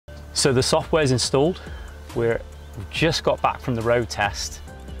So the software's installed. We've just got back from the road test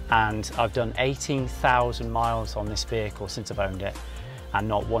and I've done 18,000 miles on this vehicle since I've owned it, and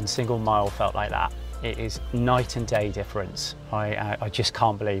not one single mile felt like that. It is night and day difference. I just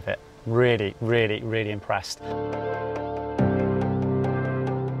can't believe it. Really, really, really impressed.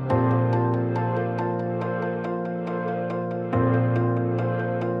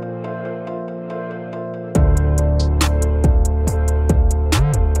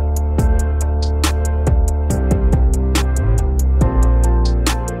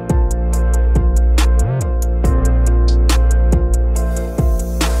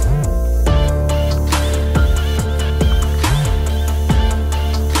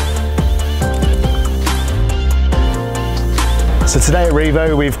 So today at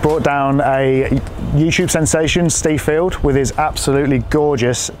Revo, we've brought down a YouTube sensation, Steve Field, with his absolutely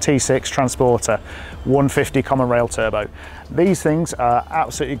gorgeous T6 Transporter 150 Common Rail Turbo. These things are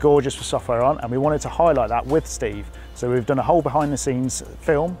absolutely gorgeous for software on, and we wanted to highlight that with Steve. So we've done a whole behind the scenes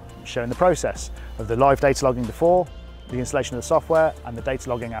film showing the process of the live data logging before, the installation of the software, and the data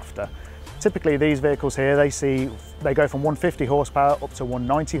logging after. Typically these vehicles here, they go from 150 horsepower up to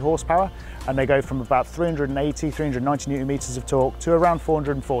 190 horsepower, and they go from about 380, 390 newton meters of torque to around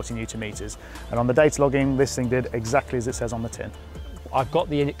 440 newton meters. And on the data logging, this thing did exactly as it says on the tin. I've got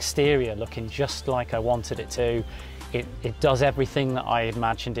the exterior looking just like I wanted it to. It does everything that I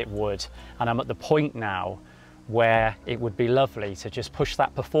imagined it would, and I'm at the point now where it would be lovely to just push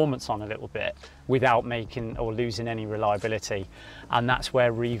that performance on a little bit without making or losing any reliability. And that's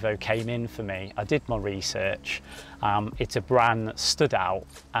where Revo came in for me. I did my research. It's a brand that stood out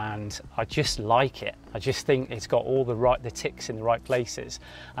and I just like it. I just think it's got all the ticks in the right places,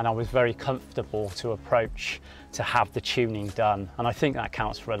 and I was very comfortable to approach to have the tuning done. And I think that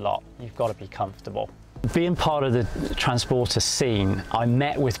counts for a lot. You've got to be comfortable. Being part of the transporter scene, I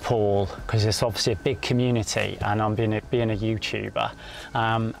met with Paul because it's obviously a big community, and I'm being a YouTuber,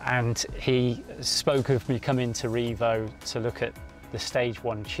 and he spoke of me coming to Revo to look at the Stage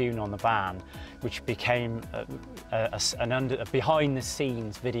 1 tune on the van, which became a behind the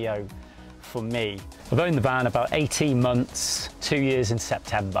scenes video for me. I've owned the van about 18 months, 2 years in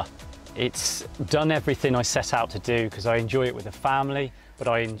September. It's done everything I set out to do because I enjoy it with the family, but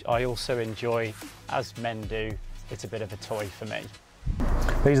I also enjoy, as men do, it's a bit of a toy for me.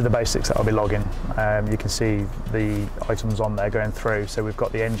 These are the basics that I'll be logging. You can see the items on there going through. So we've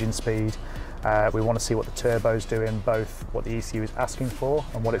got the engine speed. We want to see what the turbo's doing, both what the ECU is asking for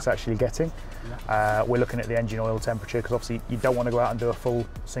and what it's actually getting. We're looking at the engine oil temperature, because obviously you don't want to go out and do a full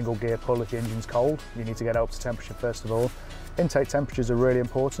single gear pull if the engine's cold. You need to get up to temperature first of all. Intake temperatures are really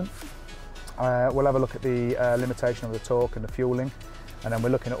important. We'll have a look at the limitation of the torque and the fueling, and then we're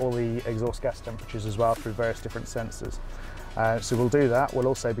looking at all the exhaust gas temperatures as well through various different sensors. So we'll do that. We'll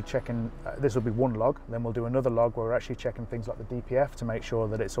also be checking, this will be one log, then we'll do another log where we're actually checking things like the DPF to make sure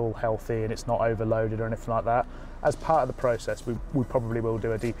that it's all healthy and it's not overloaded or anything like that. As part of the process, we probably will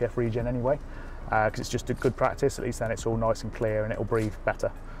do a DPF regen anyway, because it's just a good practice. At least then it's all nice and clear and it'll breathe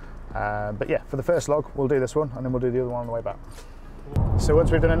better. But yeah, for the first log, we'll do this one and then we'll do the other one on the way back. So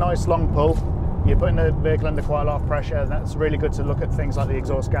once we've done a nice long pull, you're putting the vehicle under quite a lot of pressure, and that's really good to look at things like the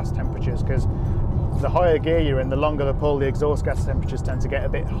exhaust gas temperatures, because the higher gear you're in, the longer the pull, the exhaust gas temperatures tend to get a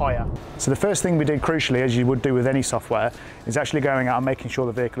bit higher. So the first thing we did crucially, as you would do with any software, is actually going out and making sure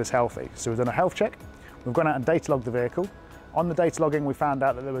the vehicle is healthy. So we've done a health check, we've gone out and data logged the vehicle. On the data logging, we found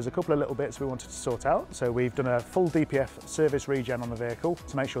out that there was a couple of little bits we wanted to sort out. So we've done a full DPF service regen on the vehicle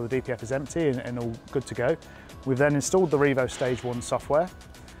to make sure the DPF is empty and all good to go. We've then installed the Revo Stage 1 software,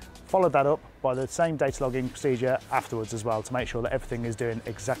 followed that up by the same data logging procedure afterwards as well to make sure that everything is doing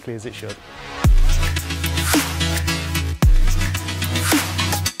exactly as it should.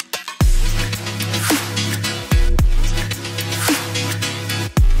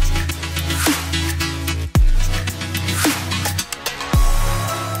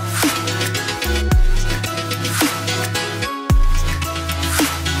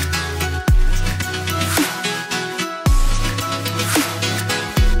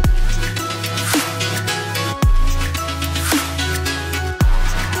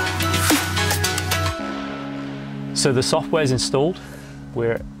 So the software's installed.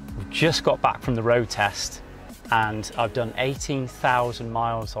 We've just got back from the road test, and I've done 18,000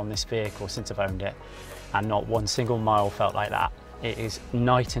 miles on this vehicle since I've owned it, and not one single mile felt like that. It is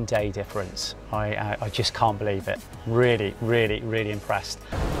night and day difference. I just can't believe it. Really, really, really impressed.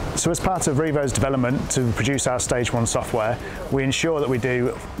 So as part of Revo's development to produce our Stage 1 software, we ensure that we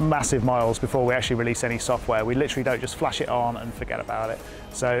do massive miles before we actually release any software. We literally don't just flash it on and forget about it.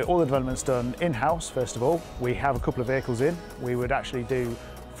 So all the development's done in-house, first of all. We have a couple of vehicles in. We would actually do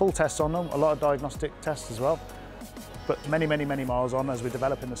full tests on them, a lot of diagnostic tests as well, but many miles on as we're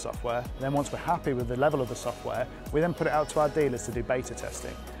developing the software. Then once we're happy with the level of the software, we then put it out to our dealers to do beta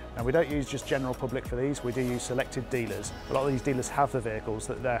testing. Now we don't use just general public for these, we do use selected dealers. A lot of these dealers have the vehicles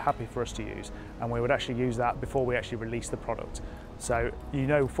that they're happy for us to use, and we would actually use that before we actually release the product. So you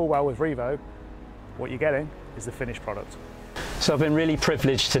know full well with Revo, what you're getting is the finished product. So I've been really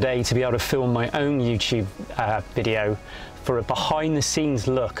privileged today to be able to film my own YouTube video for a behind the scenes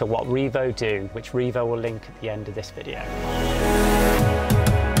look at what Revo do, which Revo will link at the end of this video.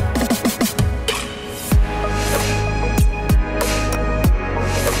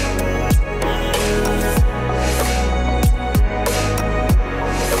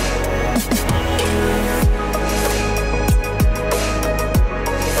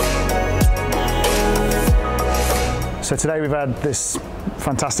 So today we've had this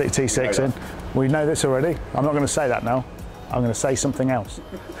fantastic T6 in. We know this already. I'm not going to say that now. I'm going to say something else.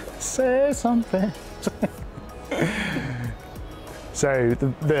 Say something. So you're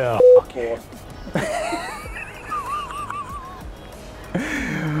going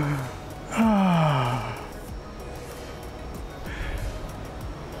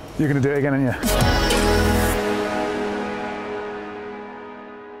to do it again, aren't you?